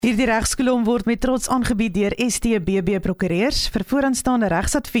Hierdie regskolom word met trots aangebied deur STBB Prokureurs. Vir vooraanstaande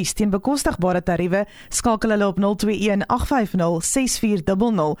regsadvies teen bekostigbare tariewe, skakel hulle op 021 850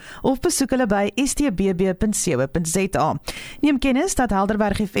 6400 of besoek hulle by stbb.co.za. Neem kennis dat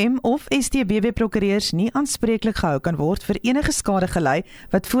Helderberg FM of STBB Prokureurs nie aanspreeklik gehou kan word vir enige skade gelei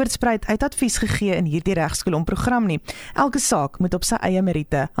wat voortspruit uit advies gegee in hierdie regskolom program nie. Elke saak moet op sy eie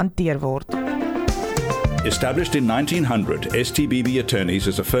meriete hanteer word. Established in 1900, STBB Attorneys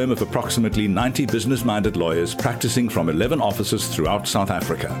is a firm of approximately 90 business-minded lawyers practicing from 11 offices throughout South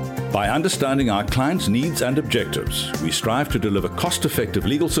Africa. By understanding our clients' needs and objectives, we strive to deliver cost-effective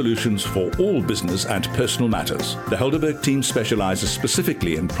legal solutions for all business and personal matters. The Helderberg team specializes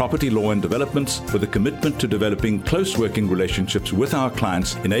specifically in property law and developments with a commitment to developing close working relationships with our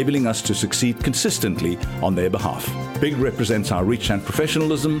clients, enabling us to succeed consistently on their behalf. Big represents our reach and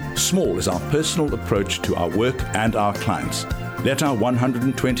professionalism. Small is our personal approach to our work and our clients. Let our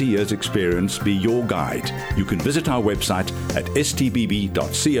 120 years experience be your guide. You can visit our website at stbb.co.za.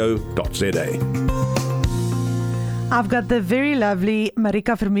 I've got the very lovely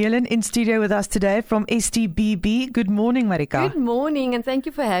Marika Vermeulen in studio with us today from STBB. Good morning, Marika. Good morning, and thank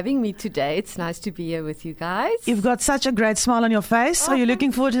you for having me today. It's nice to be here with you guys. You've got such a great smile on your face. Are you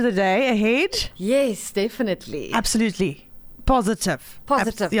looking forward to the day ahead? Yes, definitely. Absolutely. Positive.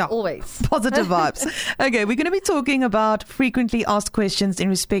 Always. Positive vibes. Okay, we're going to be talking about frequently asked questions in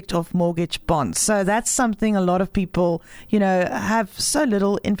respect of mortgage bonds. So that's something a lot of people, have so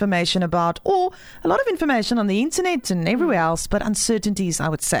little information about, or a lot of information on the internet and everywhere else, but uncertainties, I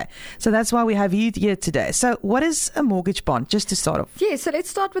would say. So that's why we have you here today. So what is a mortgage bond, just to start off? Yeah, so let's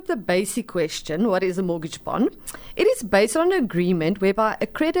start with the basic question. What is a mortgage bond? It is based on an agreement whereby a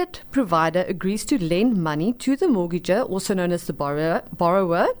credit provider agrees to lend money to the mortgager, also known as the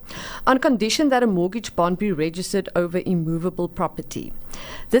borrower, on condition that a mortgage bond be registered over immovable property.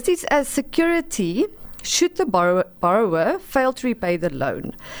 This is as security should the borrower fail to repay the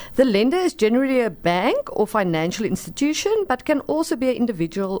loan. The lender is generally a bank or financial institution, but can also be an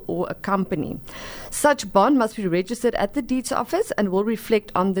individual or a company. Such bond must be registered at the deeds office and will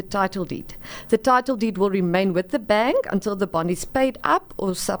reflect on the title deed. The title deed will remain with the bank until the bond is paid up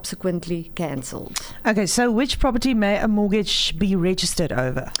or subsequently cancelled. Okay, so which property may a mortgage be registered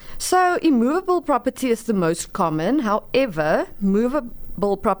over? So immovable property is the most common. However, movable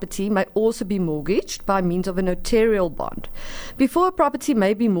property may also be mortgaged by means of a notarial bond. Before a property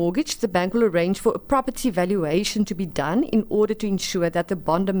may be mortgaged, the bank will arrange for a property valuation to be done in order to ensure that the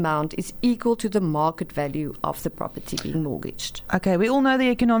bond amount is equal to the market value of the property being mortgaged. Okay, we all know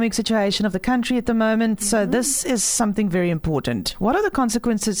the economic situation of the country at the moment, so this is something very important. What are the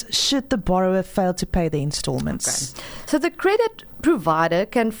consequences should the borrower fail to pay the installments? Okay. So the credit provider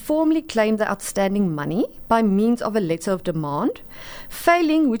can formally claim the outstanding money by means of a letter of demand,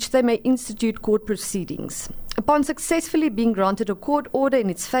 failing which they may institute court proceedings. Upon successfully being granted a court order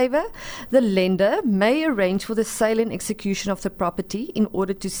in its favour, the lender may arrange for the sale and execution of the property in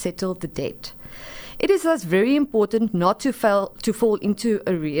order to settle the debt. It is thus very important not to fall into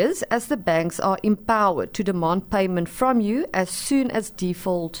arrears, as the banks are empowered to demand payment from you as soon as you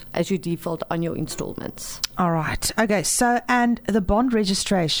default on your installments. All right. Okay, so and the bond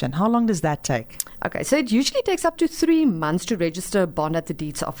registration, how long does that take? Okay, so it usually takes up to 3 months to register a bond at the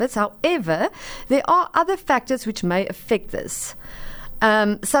deeds office. However, there are other factors which may affect this,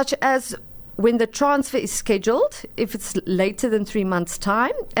 such as when the transfer is scheduled, if it's later than 3 months'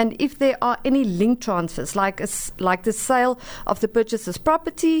 time, and if there are any linked transfers, like the sale of the purchaser's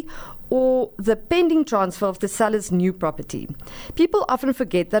property or the pending transfer of the seller's new property. People often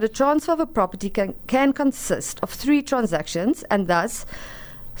forget that a transfer of a property can consist of 3 transactions and thus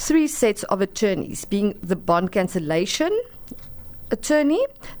 3 sets of attorneys, being the bond cancellation attorney,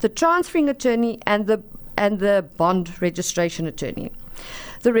 the transferring attorney, and the bond registration attorney.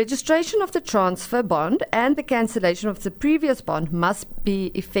 The registration of the transfer bond and the cancellation of the previous bond must be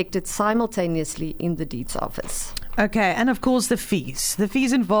effected simultaneously in the deeds office. Okay, and of course the fees. The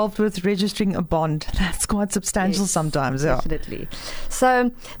fees involved with registering a bond, that's quite substantial sometimes. Yeah. Definitely. So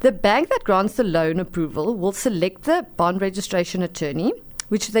the bank that grants the loan approval will select the bond registration attorney,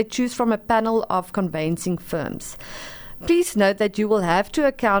 which they choose from a panel of conveyancing firms. Please note that you will have to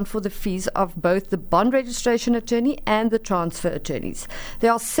account for the fees of both the bond registration attorney and the transfer attorneys.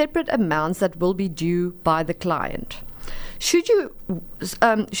 There are separate amounts that will be due by the client. Should you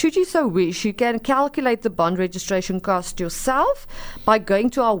so wish, you can calculate the bond registration cost yourself by going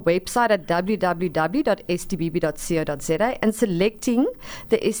to our website at www.stbb.co.za and selecting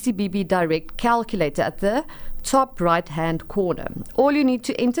the STBB Direct calculator at the top right-hand corner. All you need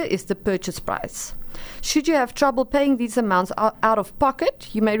to enter is the purchase price. Should you have trouble paying these amounts out of pocket,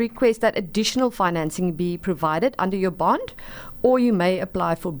 you may request that additional financing be provided under your bond, or you may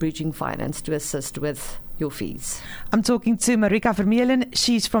apply for bridging finance to assist with your fees. I'm talking to Marika Vermeulen.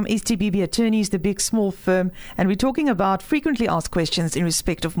 She's from STBB Attorneys, the big small firm, and we're talking about frequently asked questions in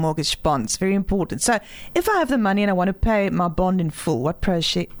respect of mortgage bonds. Very important. So if I have the money and I want to pay my bond in full, what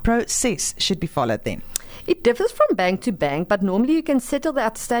process should be followed then? It differs from bank to bank, but normally you can settle the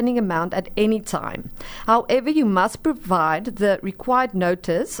outstanding amount at any time. However, you must provide the required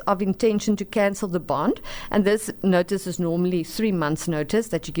notice of intention to cancel the bond, and this notice is normally 3 months' notice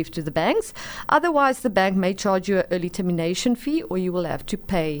that you give to the banks. Otherwise, the bank may charge you an early termination fee, or you will have to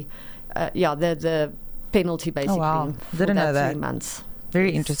pay the penalty basically. Oh, wow. For Didn't know that. 3 months.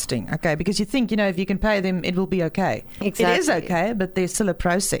 Very interesting. Okay, because you think, if you can pay them, it will be okay. Exactly. It is okay, but there's still a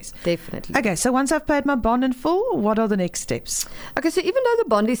process. Definitely. Okay, so once I've paid my bond in full, what are the next steps? Okay, so even though the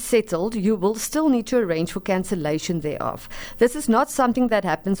bond is settled, you will still need to arrange for cancellation thereof. This is not something that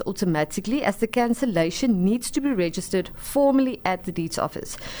happens automatically, as the cancellation needs to be registered formally at the deeds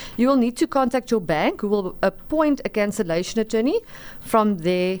office. You will need to contact your bank, who will appoint a cancellation attorney from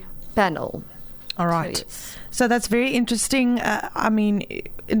their panel. All right. So, yes. So that's very interesting.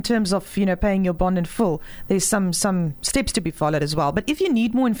 In terms of, paying your bond in full, there's some steps to be followed as well. But if you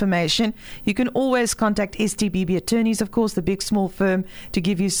need more information, you can always contact STBB Attorneys, of course, the big small firm, to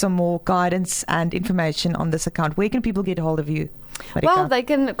give you some more guidance and information on this account. Where can people get hold of you, Marika? Well, they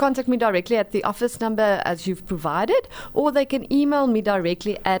can contact me directly at the office number as you've provided, or they can email me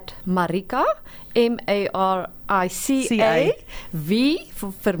directly at Marika, Marika, V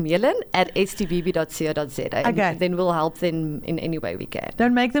for Vermeulen, at stbb.co.za. Okay. And then we'll help them in any way we can.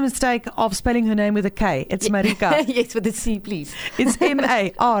 Don't make the mistake of spelling her name with a K. It's Marika. Yes, with a C, please. It's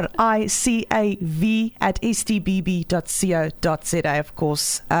MARICAV at stbb.co.za, of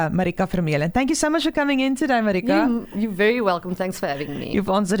course. Marika Vermeulen. Thank you so much for coming in today, Marika. You're very welcome. Thanks for having me. You've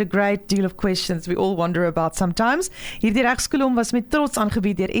answered a great deal of questions we all wonder about sometimes. Hierdie regskolom was met trots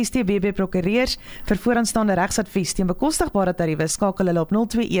aangebied deur STBB Prokureurs. Vir vooraanstaande regsadvies teen bekostigbare tariewe skakel hulle op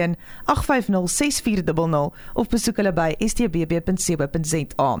 021 850 6400 of besoek hulle by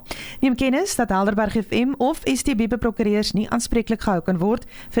stbb.co.za. Neem kennis dat Helderberg FM of STBB Prokureurs nie aanspreeklik gehou kan word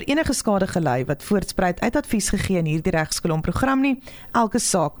vir enige skade gelei wat voortspruit uit advies gegee in hierdie regskolom program nie. Elke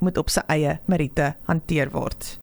saak moet op sy eie meriete hanteer word.